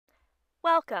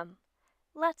Welcome!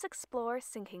 Let's explore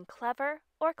syncing Clever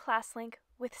or ClassLink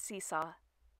with Seesaw.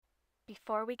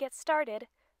 Before we get started,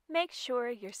 make sure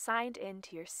you're signed in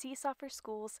to your Seesaw for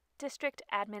Schools district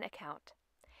admin account.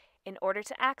 In order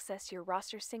to access your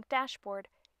roster sync dashboard,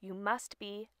 you must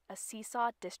be a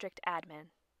Seesaw district admin.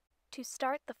 To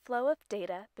start the flow of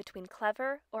data between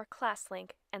Clever or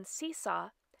ClassLink and Seesaw,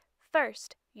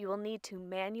 first you will need to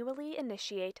manually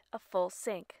initiate a full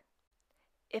sync.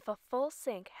 If a full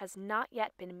sync has not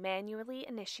yet been manually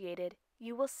initiated,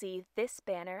 you will see this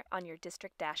banner on your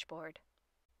district dashboard.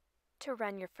 To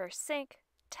run your first sync,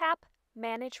 tap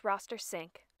Manage Roster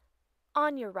Sync.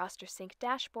 On your Roster Sync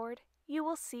dashboard, you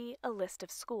will see a list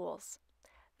of schools.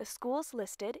 The schools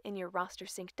listed in your Roster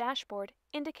Sync dashboard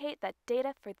indicate that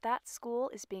data for that school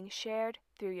is being shared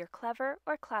through your Clever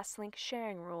or ClassLink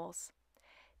sharing rules.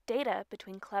 Data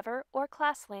between Clever or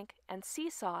ClassLink and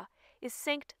Seesaw is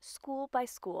synced school by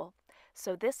school,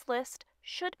 so this list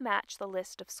should match the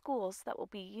list of schools that will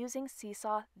be using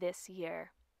Seesaw this year.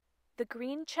 The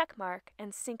green checkmark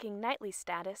and syncing nightly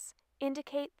status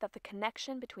indicate that the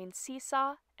connection between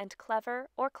Seesaw and Clever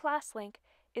or ClassLink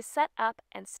is set up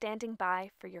and standing by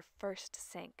for your first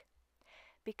sync.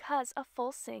 Because a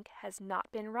full sync has not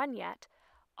been run yet,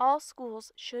 all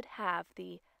schools should have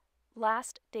the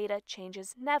Last Data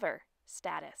Changes Never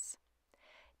status.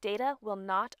 Data will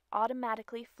not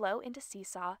automatically flow into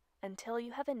Seesaw until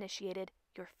you have initiated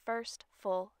your first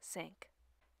full sync.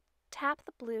 Tap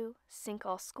the blue Sync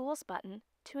All Schools button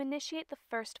to initiate the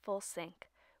first full sync,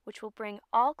 which will bring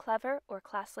all Clever or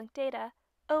ClassLink data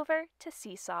over to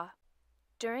Seesaw.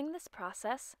 During this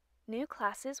process, new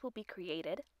classes will be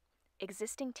created,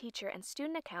 existing teacher and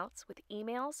student accounts with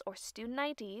emails or student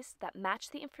IDs that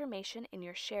match the information in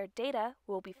your shared data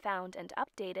will be found and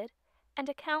updated, and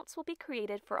accounts will be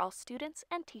created for all students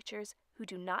and teachers who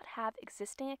do not have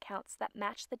existing accounts that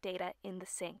match the data in the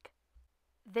sync.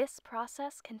 This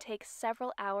process can take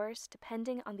several hours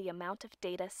depending on the amount of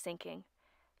data syncing.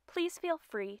 Please feel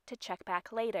free to check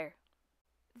back later.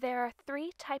 There are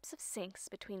 3 types of syncs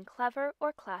between Clever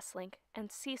or ClassLink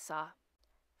and Seesaw.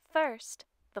 First,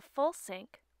 the full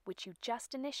sync, which you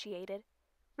just initiated,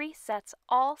 resets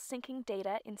all syncing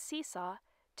data in Seesaw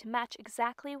to match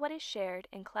exactly what is shared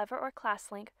in Clever or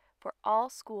ClassLink for all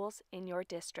schools in your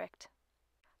district.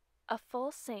 A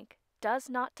full sync does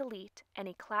not delete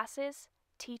any classes,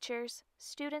 teachers,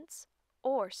 students,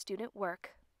 or student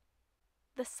work.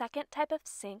 The second type of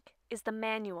sync is the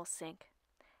manual sync.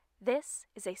 This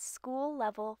is a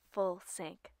school-level full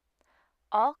sync.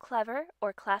 All Clever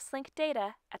or ClassLink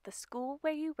data at the school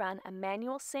where you run a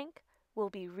manual sync will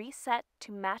be reset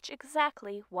to match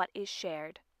exactly what is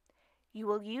shared. You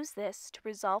will use this to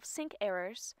resolve sync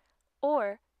errors,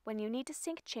 or when you need to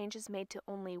sync changes made to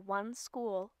only one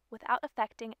school without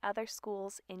affecting other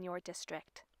schools in your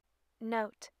district.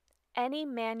 Note: any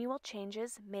manual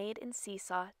changes made in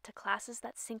Seesaw to classes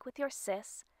that sync with your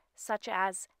SIS, such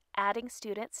as adding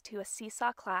students to a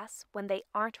Seesaw class when they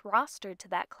aren't rostered to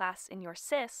that class in your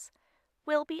SIS,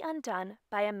 will be undone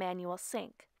by a manual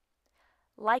sync.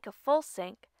 Like a full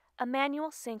sync, a manual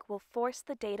sync will force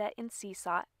the data in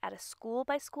Seesaw at a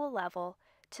school-by-school level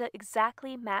to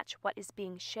exactly match what is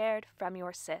being shared from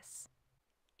your SIS.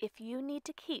 If you need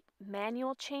to keep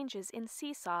manual changes in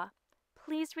Seesaw,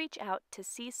 please reach out to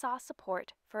Seesaw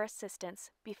support for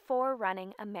assistance before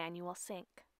running a manual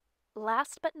sync.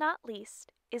 Last but not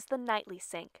least is the nightly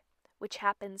sync, which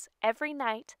happens every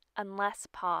night unless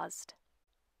paused.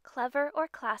 Clever or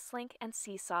ClassLink and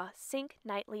Seesaw sync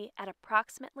nightly at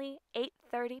approximately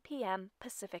 8:30 p.m.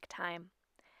 Pacific Time.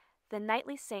 The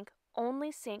nightly sync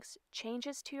only syncs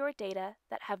changes to your data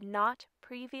that have not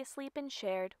previously been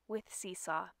shared with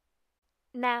Seesaw.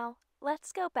 Now,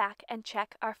 let's go back and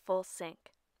check our full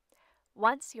sync.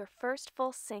 Once your first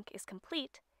full sync is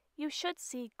complete, you should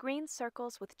see green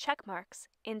circles with check marks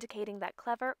indicating that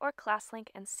Clever or ClassLink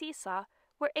and Seesaw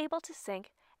were able to sync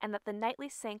and that the nightly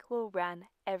sync will run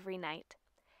every night.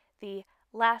 The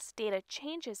Last Data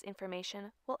Changes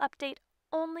information will update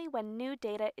only when new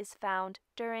data is found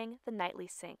during the nightly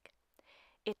sync.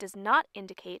 It does not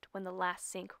indicate when the last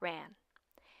sync ran.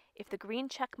 If the green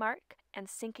check mark and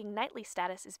syncing nightly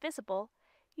status is visible,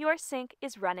 your sync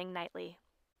is running nightly.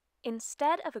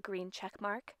 Instead of a green check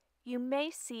mark, you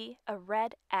may see a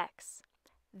red X.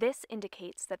 This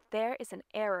indicates that there is an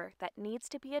error that needs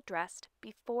to be addressed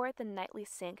before the nightly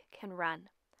sync can run.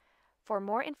 For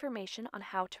more information on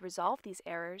how to resolve these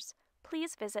errors,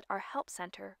 please visit our Help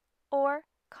Center or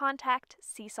contact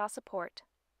Seesaw support.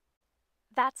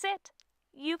 That's it!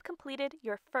 You've completed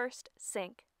your first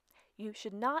sync. You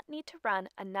should not need to run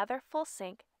another full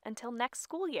sync until next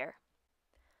school year.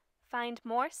 Find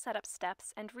more setup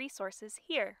steps and resources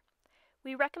here.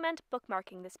 We recommend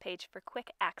bookmarking this page for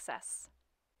quick access.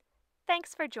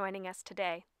 Thanks for joining us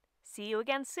today. See you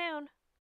again soon!